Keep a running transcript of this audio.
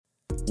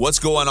What's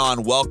going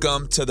on?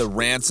 Welcome to the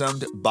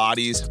Ransomed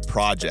Bodies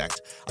Project.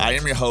 I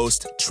am your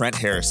host, Trent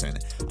Harrison.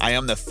 I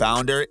am the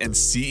founder and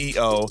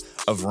CEO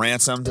of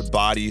Ransomed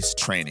Bodies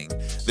Training.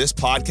 This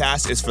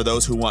podcast is for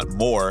those who want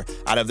more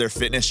out of their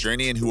fitness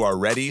journey and who are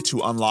ready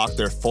to unlock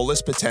their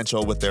fullest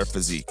potential with their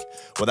physique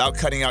without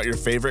cutting out your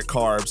favorite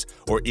carbs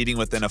or eating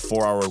within a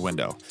 4-hour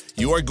window.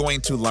 You are going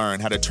to learn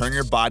how to turn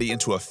your body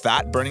into a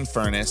fat-burning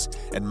furnace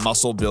and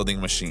muscle-building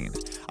machine.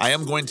 I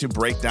am going to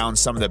break down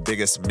some of the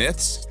biggest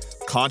myths,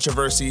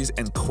 controversies,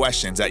 and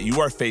questions that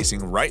you are facing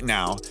right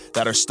now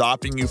that are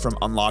stopping you from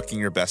unlocking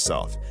your best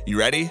self. You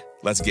ready?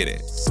 Let's get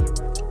it.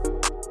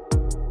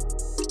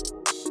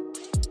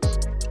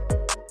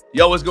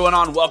 Yo, what's going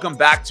on? Welcome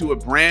back to a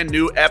brand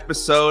new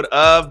episode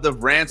of the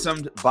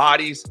Ransomed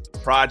Bodies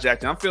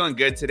Project. I'm feeling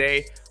good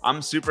today.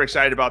 I'm super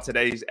excited about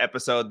today's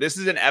episode. This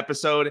is an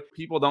episode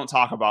people don't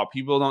talk about,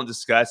 people don't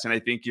discuss, and I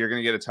think you're going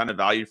to get a ton of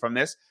value from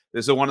this.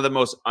 This is one of the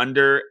most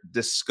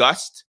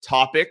under-discussed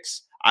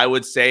topics, I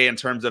would say, in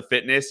terms of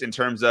fitness, in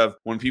terms of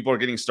when people are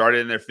getting started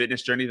in their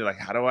fitness journey, they're like,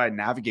 how do I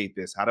navigate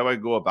this? How do I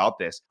go about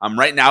this?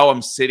 Right now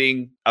I'm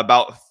sitting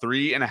about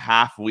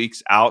 3.5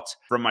 weeks out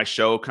from my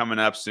show coming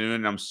up soon.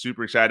 And I'm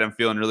super excited. I'm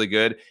feeling really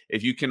good.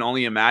 If you can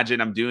only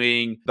imagine, I'm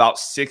doing about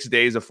 6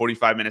 days of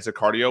 45 minutes of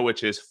cardio,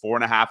 which is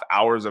 4.5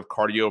 hours of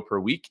cardio per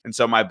week. And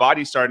so my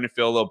body's starting to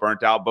feel a little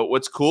burnt out. But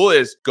what's cool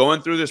is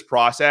going through this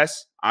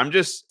process, I'm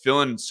just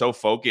feeling so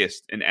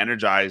focused and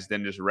energized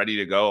and just ready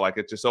to go. Like,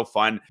 it's just so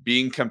fun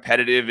being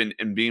competitive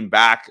and being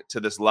back to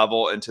this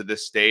level and to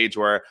this stage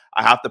where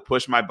I have to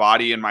push my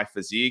body and my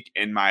physique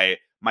and my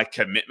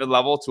commitment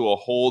level to a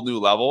whole new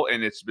level.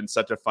 And it's been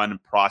such a fun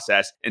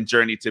process and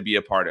journey to be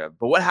a part of.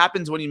 But what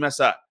happens when you mess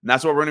up? And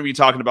that's what we're going to be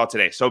talking about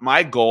today. So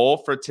my goal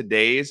for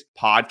today's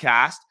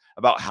podcast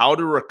about how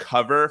to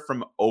recover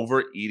from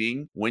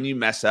overeating when you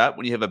mess up,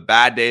 when you have a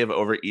bad day of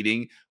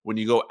overeating, when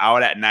you go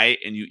out at night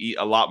and you eat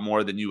a lot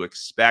more than you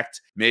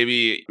expect.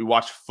 Maybe we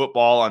watched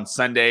football on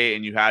Sunday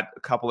and you had a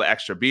couple of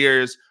extra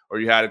beers,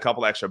 or you had a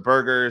couple of extra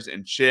burgers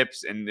and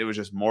chips, and it was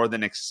just more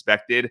than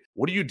expected.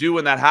 What do you do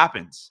when that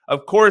happens?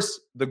 Of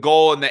course, the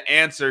goal and the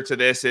answer to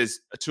this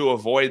is to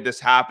avoid this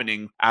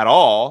happening at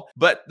all.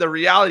 But the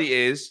reality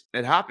is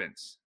it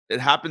happens. It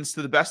happens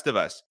to the best of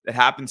us. It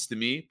happens to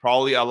me,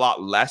 probably a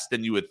lot less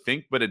than you would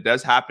think, but it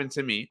does happen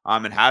to me.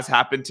 It has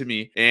happened to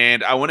me.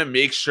 And I want to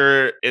make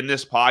sure in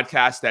this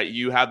podcast that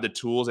you have the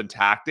tools and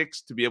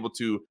tactics to be able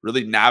to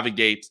really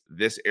navigate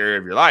this area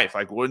of your life.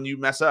 Like, when you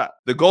mess up,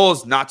 the goal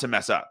is not to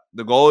mess up.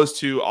 The goal is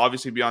to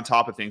obviously be on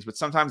top of things, but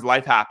sometimes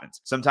life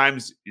happens.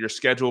 Sometimes your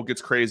schedule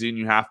gets crazy and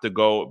you have to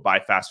go buy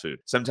fast food.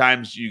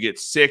 Sometimes you get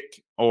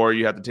sick, or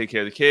you have to take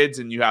care of the kids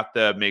and you have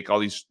to make all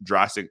these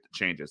drastic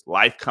changes.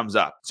 Life comes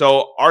up.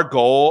 So our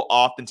goal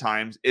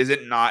oftentimes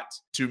isn't not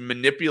to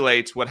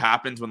manipulate what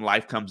happens when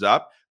life comes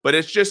up, but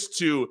it's just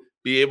to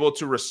be able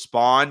to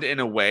respond in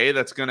a way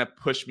that's going to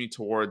push me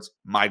towards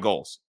my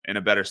goals in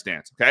a better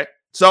stance. Okay.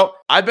 So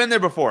I've been there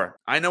before.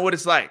 I know what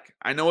it's like.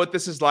 I know what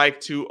this is like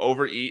to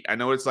overeat. I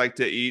know what it's like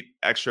to eat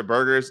extra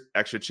burgers,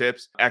 extra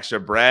chips, extra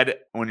bread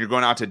when you're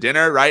going out to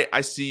dinner, right?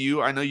 I see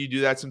you. I know you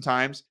do that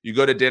sometimes. You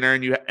go to dinner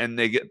and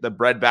they get the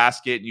bread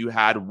basket and you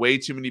had way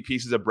too many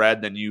pieces of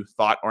bread than you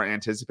thought or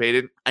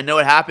anticipated. I know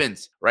it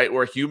happens, right?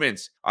 We're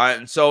humans.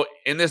 And so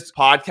in this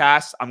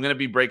podcast, I'm going to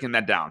be breaking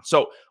that down.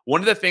 So one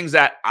of the things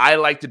that I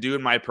like to do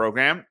in my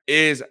program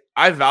is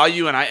I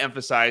value and I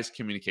emphasize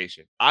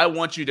communication. I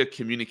want you to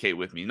communicate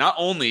with me, not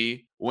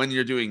only when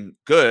you're doing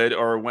good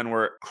or when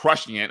we're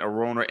crushing it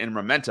or when we're in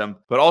momentum,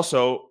 but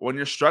also when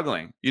you're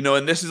struggling.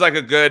 And this is like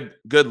a good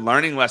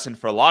learning lesson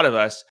for a lot of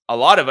us. A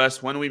lot of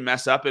us, when we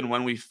mess up and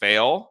when we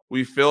fail,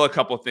 we feel a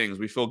couple things.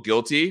 We feel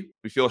guilty.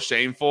 We feel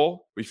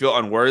shameful. We feel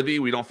unworthy.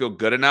 We don't feel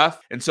good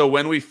enough. And so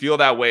when we feel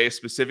that way,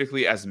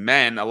 specifically as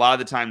men, a lot of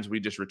the times we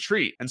just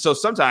retreat. And so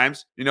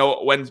sometimes,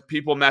 when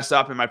people mess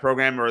up in my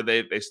program, or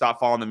they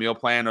stop following the meal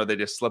plan, or they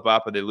just slip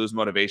up, or they lose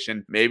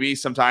motivation, maybe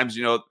sometimes,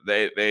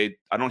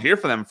 I don't hear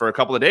from them for a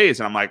couple of days.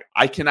 And I'm like,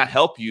 I cannot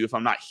help you if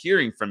I'm not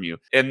hearing from you.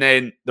 And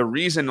then the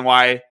reason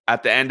why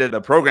at the end of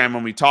the program,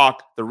 when we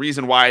talk, the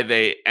reason why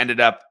they ended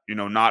up,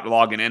 not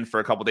logging in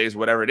for a couple of days,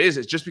 whatever it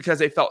is just because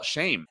they felt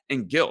shame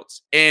and guilt.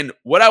 And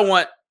what I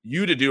want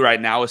you to do right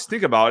now is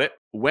think about it.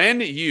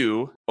 When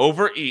you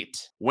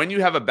overeat, when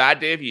you have a bad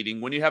day of eating,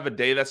 when you have a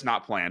day that's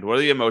not planned, what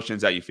are the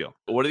emotions that you feel?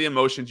 What are the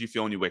emotions you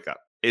feel when you wake up?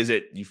 Is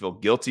it you feel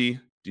guilty?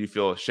 Do you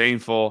feel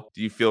shameful?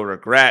 Do you feel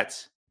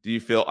regret? Do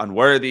you feel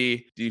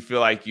unworthy? Do you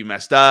feel like you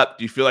messed up?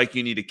 Do you feel like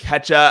you need to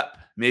catch up?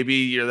 Maybe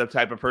you're the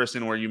type of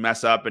person where you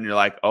mess up and you're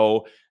like,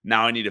 oh,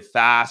 now I need to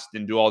fast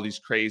and do all these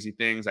crazy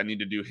things. I need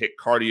to do HIIT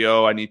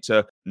cardio.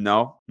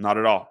 No, not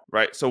at all.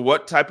 Right. So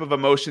what type of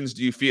emotions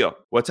do you feel?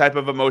 What type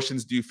of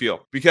emotions do you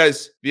feel?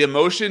 Because the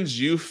emotions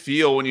you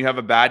feel when you have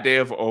a bad day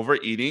of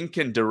overeating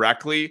can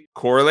directly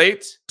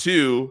correlate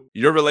to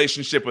your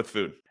relationship with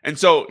food. And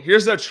so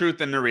here's the truth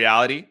and the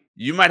reality.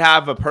 You might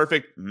have a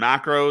perfect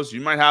macros.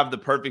 You might have the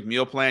perfect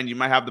meal plan. You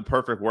might have the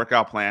perfect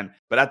workout plan.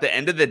 But at the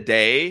end of the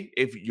day,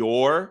 if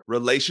your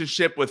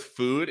relationship with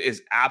food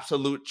is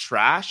absolute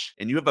trash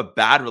and you have a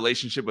bad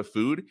relationship with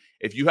food,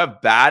 if you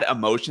have bad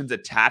emotions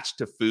attached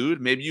to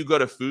food, maybe you go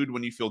to food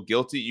when you feel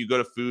guilty. You go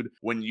to food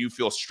when you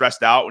feel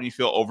stressed out, when you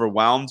feel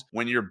overwhelmed,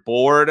 when you're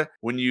bored,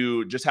 when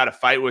you just had a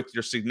fight with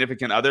your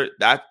significant other.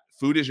 That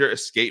food is your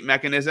escape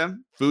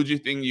mechanism. Food's your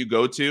thing you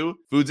go to.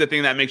 Food's the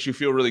thing that makes you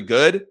feel really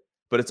good,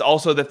 but it's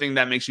also the thing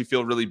that makes you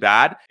feel really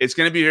bad. It's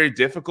going to be very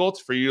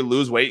difficult for you to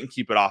lose weight and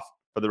keep it off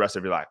for the rest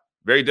of your life.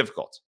 Very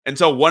difficult. And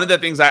so one of the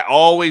things I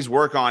always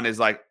work on is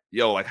like,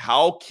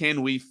 how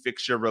can we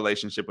fix your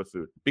relationship with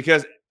food?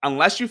 Because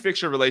unless you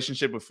fix your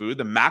relationship with food,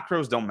 the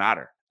macros don't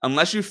matter.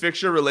 Unless you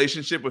fix your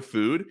relationship with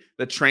food,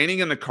 the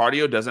training and the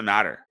cardio doesn't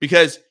matter,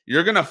 because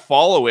you're going to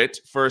follow it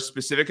for a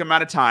specific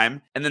amount of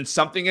time. And then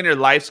something in your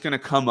life's going to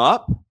come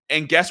up,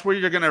 and guess where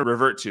you're going to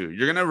revert to?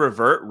 You're going to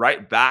revert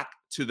right back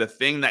to the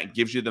thing that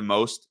gives you the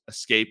most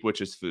escape,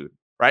 which is food,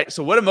 right?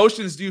 So what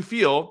emotions do you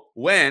feel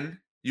when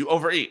you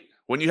overeat?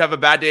 When you have a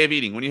bad day of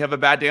eating, when you have a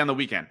bad day on the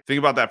weekend? Think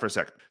about that for a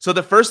second. So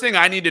the first thing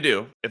I need to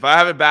do, if I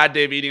have a bad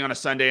day of eating on a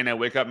Sunday and I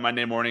wake up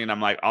Monday morning and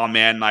I'm like, oh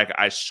man, like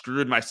I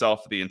screwed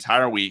myself the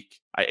entire week.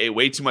 I ate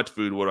way too much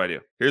food. What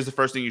do? Here's the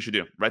first thing you should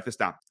do. Write this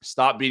down.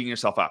 Stop beating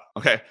yourself up.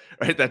 Okay.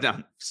 Write that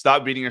down.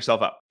 Stop beating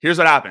yourself up. Here's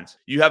what happens.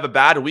 You have a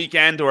bad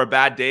weekend or a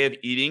bad day of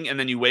eating, and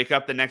then you wake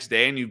up the next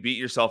day and you beat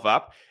yourself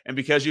up. And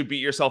because you beat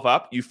yourself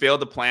up, you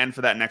failed to plan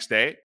for that next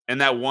day. And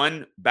that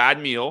one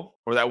bad meal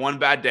or that one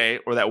bad day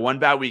or that one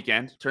bad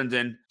weekend turns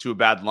into a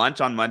bad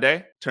lunch on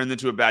Monday, turns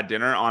into a bad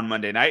dinner on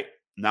Monday night.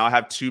 Now I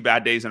have 2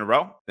 bad days in a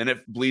row. Then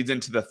it bleeds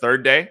into the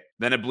 3rd day.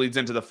 Then it bleeds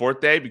into the 4th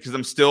day because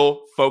I'm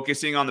still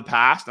focusing on the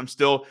past. I'm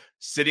still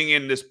sitting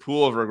in this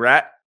pool of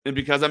regret. And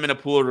because I'm in a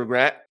pool of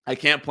regret, I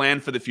can't plan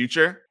for the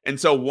future. And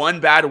so one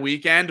bad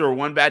weekend or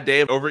one bad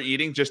day of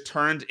overeating just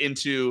turned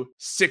into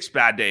 6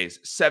 bad days,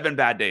 7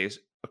 bad days,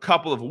 a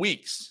couple of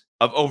weeks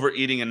of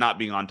overeating and not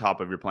being on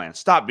top of your plan.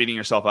 Stop beating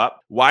yourself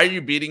up. Why are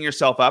you beating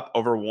yourself up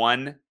over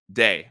one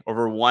day,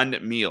 over one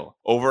meal,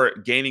 over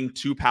gaining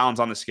 2 pounds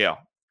on the scale?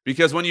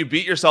 Because when you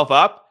beat yourself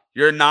up,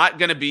 you're not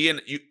going to be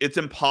it's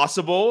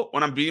impossible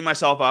when I'm beating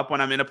myself up,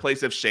 when I'm in a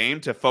place of shame,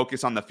 to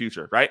focus on the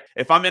future, right?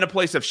 If I'm in a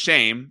place of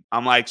shame,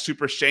 I'm like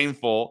super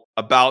shameful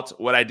about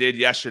what I did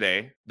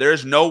yesterday.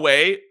 There's no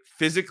way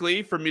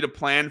physically for me to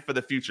plan for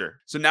the future.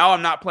 So now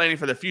I'm not planning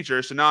for the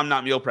future. So now I'm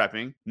not meal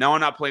prepping. Now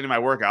I'm not planning my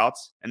workouts.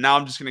 And now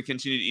I'm just going to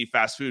continue to eat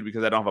fast food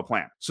because I don't have a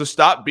plan. So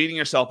stop beating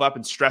yourself up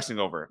and stressing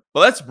over it.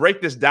 But let's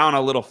break this down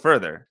a little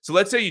further. So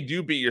let's say you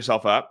do beat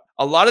yourself up.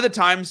 A lot of the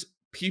times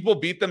people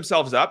beat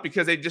themselves up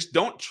because they just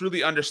don't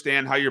truly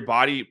understand how your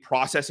body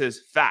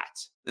processes fat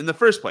in the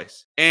first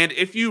place. And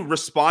if you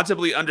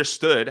responsibly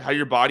understood how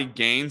your body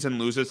gains and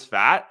loses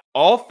fat,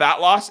 all fat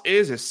loss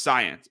is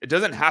science. It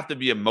doesn't have to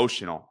be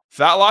emotional.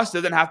 Fat loss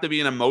doesn't have to be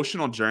an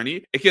emotional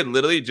journey. It could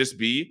literally just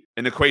be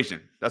an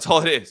equation. That's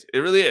all it is. It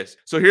really is.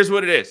 So here's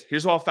what it is.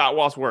 Here's how fat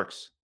loss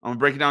works. I'm going to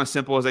break it down as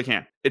simple as I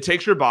can. It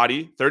takes your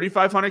body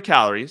 3,500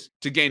 calories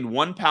to gain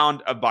 1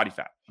 pound of body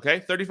fat. Okay,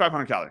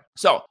 3,500 calories.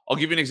 So I'll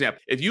give you an example.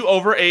 If you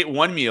overate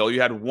one meal, you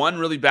had one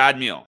really bad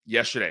meal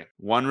yesterday,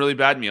 one really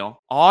bad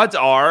meal, odds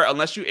are,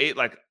 unless you ate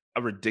like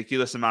a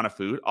ridiculous amount of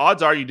food,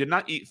 odds are you did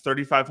not eat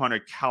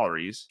 3,500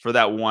 calories for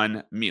that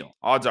one meal.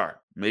 Odds are.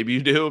 Maybe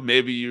you do.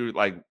 Maybe you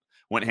like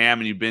went ham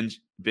and you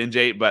binge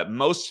ate, but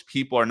most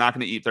people are not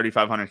going to eat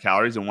 3,500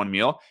 calories in one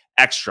meal.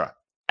 Extra.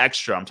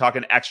 I'm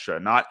talking extra,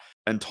 not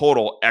in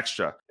total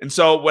extra. And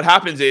so what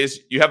happens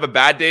is you have a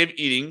bad day of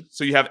eating.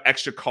 So you have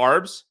extra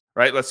carbs,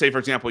 right? Let's say, for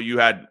example, you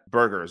had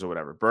burgers or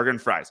whatever, burger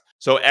and fries.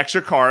 So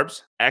extra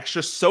carbs,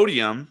 extra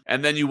sodium,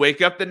 and then you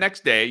wake up the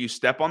next day, you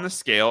step on the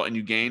scale and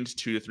you gained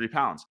 2 to 3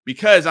 pounds.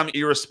 Because I'm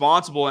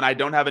irresponsible and I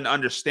don't have an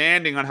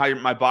understanding on how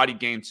my body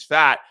gains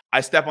fat,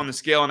 I step on the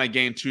scale and I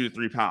gain 2 to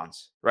 3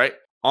 pounds, right?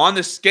 On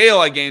the scale,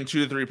 I gained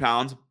 2 to 3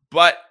 pounds,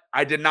 but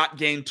I did not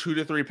gain 2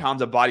 to 3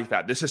 pounds of body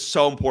fat. This is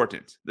so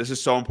important.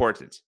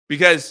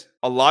 Because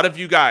a lot of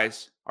you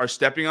guys are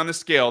stepping on the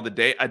scale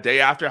a day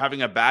after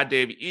having a bad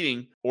day of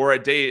eating or a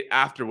day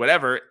after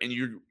whatever, and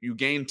you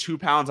gain 2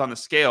 pounds on the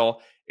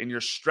scale and you're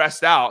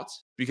stressed out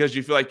because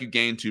you feel like you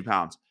gained 2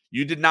 pounds.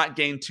 You did not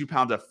gain 2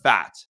 pounds of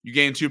fat. You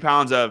gained 2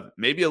 pounds of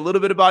maybe a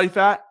little bit of body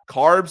fat,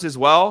 carbs as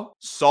well,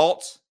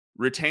 salt,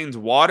 retains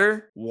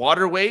water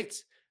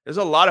weight. There's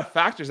a lot of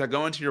factors that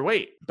go into your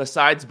weight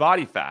besides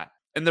body fat.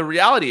 And the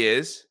reality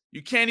is,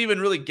 you can't even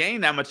really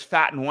gain that much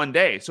fat in one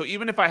day. So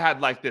even if I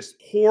had like this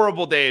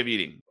horrible day of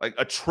eating, like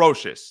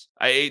atrocious,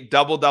 I ate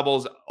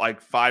doubles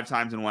like 5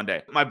 times in one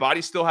day, my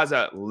body still has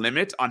a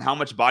limit on how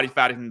much body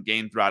fat it can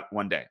gain throughout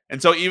one day.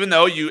 And so even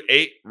though you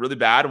ate really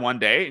bad one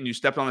day and you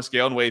stepped on the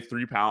scale and weighed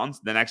 3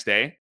 pounds the next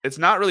day, it's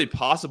not really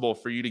possible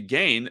for you to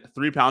gain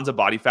 3 pounds of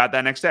body fat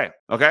that next day.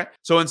 Okay.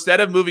 So instead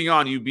of moving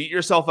on, you beat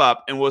yourself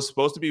up and what was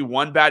supposed to be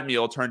one bad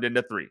meal turned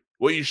into 3.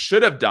 What you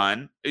should have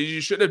done is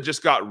you should have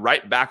just got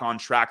right back on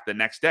track the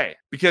next day.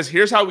 Because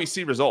here's how we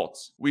see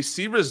results. We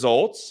see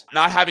results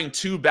not having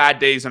 2 bad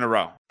days in a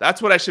row.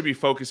 That's what I should be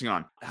focusing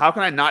on. How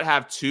can I not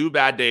have 2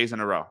 bad days in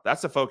a row?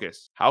 That's the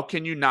focus. How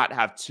can you not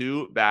have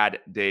 2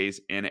 bad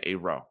days in a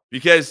row?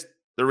 Because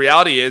the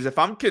reality is, if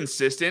I'm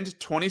consistent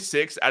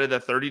 26 out of the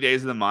 30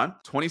 days of the month,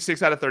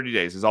 26 out of 30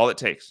 days is all it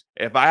takes.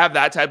 If I have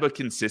that type of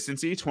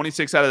consistency,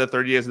 26 out of the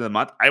 30 days of the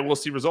month, I will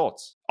see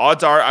results.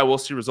 Odds are I will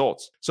see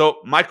results.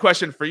 So my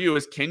question for you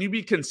is, can you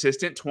be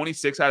consistent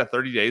 26 out of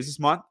 30 days this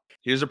month?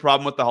 Here's the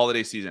problem with the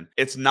holiday season.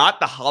 It's not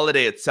the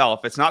holiday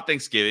itself. It's not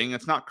Thanksgiving.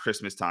 It's not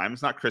Christmas time.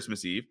 It's not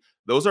Christmas Eve.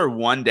 Those are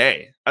one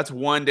day. That's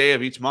one day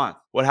of each month.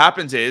 What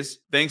happens is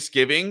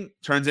Thanksgiving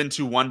turns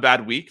into one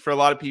bad week for a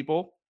lot of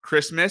people.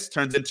 Christmas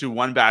turns into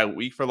one bad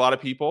week for a lot of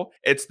people.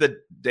 It's the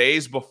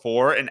days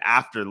before and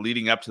after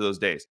leading up to those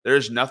days.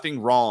 There's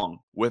nothing wrong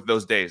with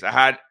those days. I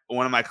had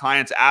one of my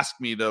clients ask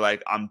me, they're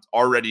like, I'm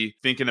already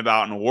thinking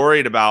about and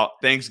worried about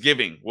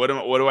Thanksgiving. What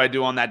do I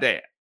do on that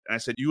day? And I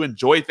said, you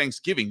enjoy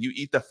Thanksgiving. You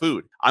eat the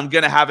food. I'm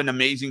going to have an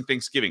amazing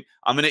Thanksgiving.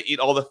 I'm going to eat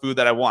all the food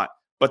that I want.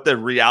 But the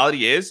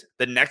reality is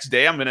the next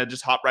day, I'm going to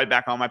just hop right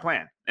back on my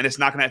plan and it's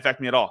not going to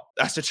affect me at all.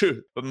 That's the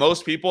truth. But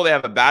most people, they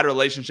have a bad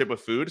relationship with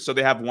food. So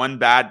they have one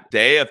bad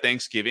day of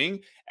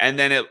Thanksgiving and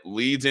then it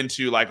leads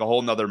into like a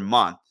whole nother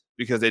month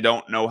because they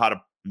don't know how to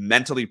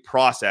mentally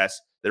process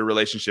their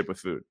relationship with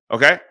food.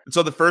 Okay. And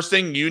so the first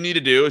thing you need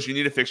to do is you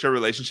need to fix your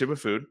relationship with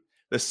food.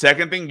 The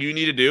second thing you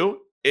need to do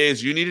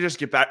is you need to just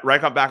get back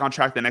on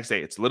track the next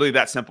day. It's literally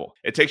that simple.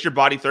 It takes your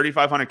body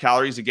 3,500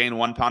 calories to gain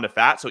 1 pound of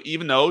fat. So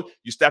even though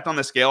you stepped on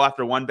the scale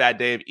after one bad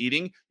day of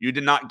eating, you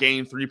did not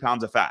gain 3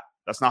 pounds of fat.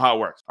 That's not how it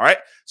works. All right.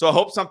 So I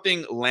hope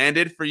something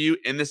landed for you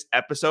in this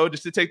episode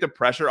just to take the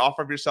pressure off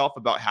of yourself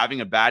about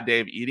having a bad day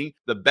of eating.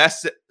 The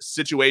best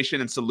situation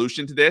and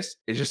solution to this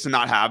is just to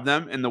not have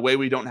them. And the way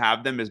we don't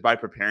have them is by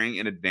preparing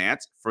in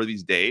advance for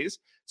these days.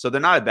 So they're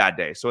not a bad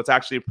day. So it's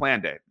actually a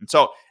planned day. And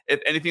so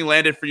if anything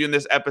landed for you in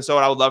this episode,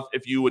 I would love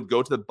if you would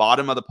go to the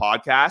bottom of the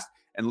podcast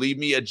and leave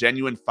me a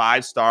genuine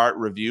 5-star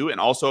review. And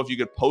also if you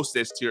could post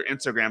this to your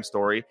Instagram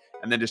story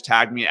and then just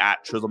tag me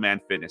at Trizzleman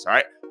Fitness. All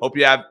right. Hope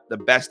you have the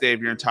best day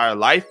of your entire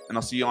life. And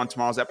I'll see you on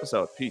tomorrow's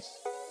episode. Peace.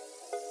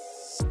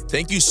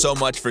 Thank you so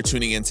much for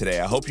tuning in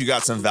today. I hope you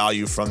got some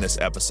value from this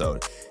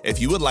episode.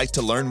 If you would like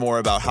to learn more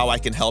about how I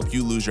can help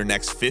you lose your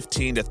next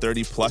 15 to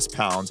 30 plus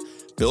pounds,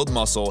 build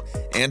muscle,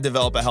 and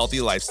develop a healthy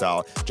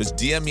lifestyle, just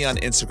DM me on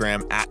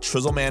Instagram at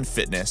Trizzleman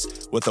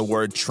Fitness with the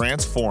word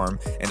transform,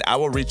 and I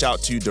will reach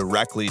out to you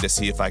directly to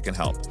see if I can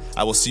help.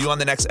 I will see you on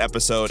the next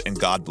episode, and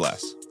God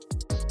bless.